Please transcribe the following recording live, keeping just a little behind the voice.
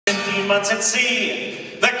19 months at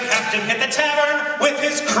sea. The captain hit the tavern with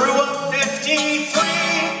his crew of 53.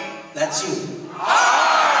 That's you.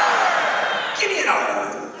 Arr! Give me an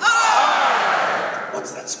R. Arr!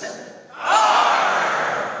 What's that spell?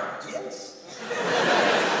 Arr! Yes.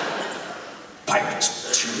 Pirates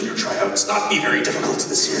cheerleader tryouts not be very difficult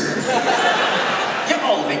this year. You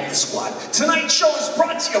all make the squad. Tonight's show is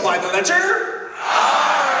brought to you by the letter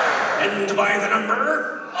Arr! and by the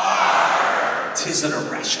number Arr! 'Tis an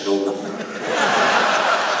irrational number.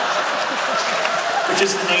 Which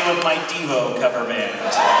is the name of my Devo cover band.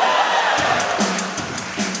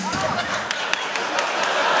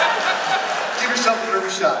 Give yourself a room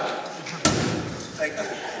shot. Thank you.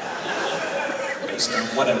 Based on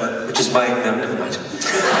whatever. Which is my, no, never mind.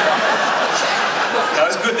 That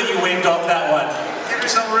was good that you waved off that one. Give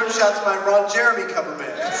yourself a room shot to my Ron Jeremy cover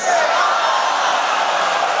band.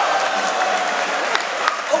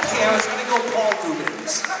 Okay, I was gonna go Paul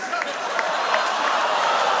Rubens.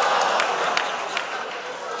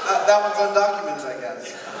 That one's undocumented, I guess.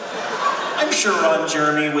 I'm sure Ron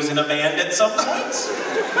Jeremy was in a band at some point.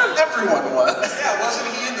 Everyone was. Yeah,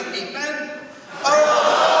 wasn't he in the Meat Men?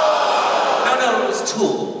 Oh! No, it was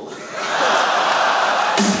Tool.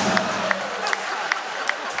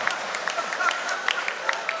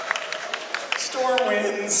 Storm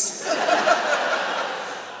winds.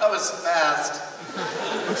 That was fast.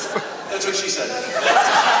 That's what she said.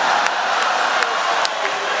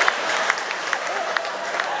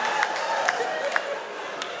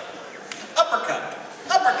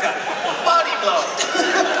 Uppercut, body blow.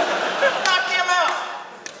 Knock him out.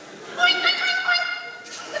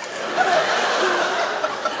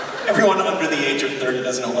 Everyone under the age of 30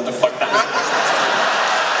 doesn't know what the fuck that was.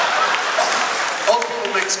 Old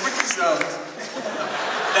people make squeaky sounds.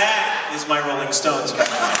 That is my Rolling Stones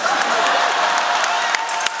cover.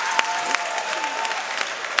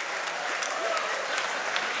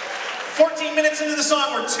 14 minutes into the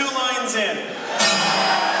song, we're 2 lines in.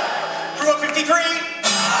 Crew of 53.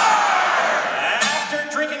 After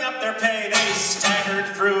drinking up their pay, they staggered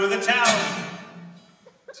through the town.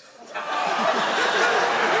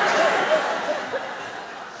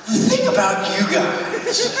 The thing about you guys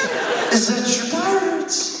is that you're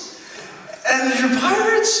pirates. And you're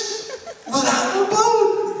pirates without a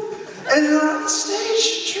boat. And you're on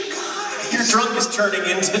stage, you guys. Your drunk is turning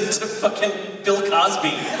into fucking Bill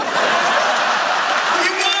Cosby.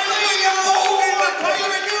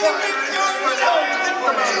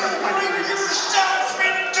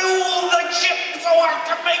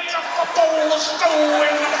 Bowl of stew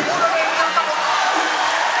and put it in your mouth.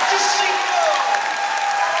 Just see.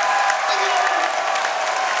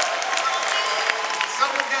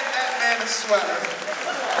 Someone get that man a sweater.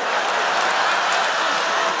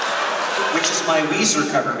 Which is my Weezer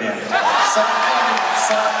cover band. Someone